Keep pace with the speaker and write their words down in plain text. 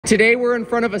Today we're in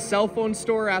front of a cell phone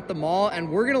store at the mall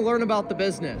and we're gonna learn about the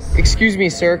business. Excuse me,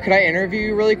 sir, could I interview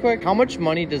you really quick? How much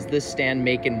money does this stand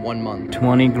make in 1 month?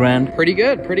 20 grand. Pretty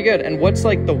good, pretty good. And what's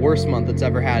like the worst month it's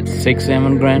ever had?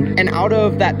 6-7 grand. And out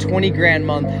of that 20 grand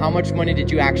month, how much money did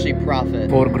you actually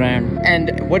profit? 4 grand.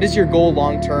 And what is your goal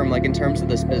long term, like in terms of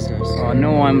this business?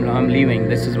 No, I'm leaving.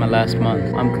 This is my last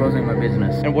month. I'm closing my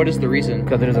business. And what is the reason?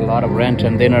 Because there's a lot of rent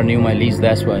and they don't renew my lease,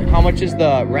 that's why. How much is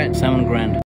the rent? 7 grand.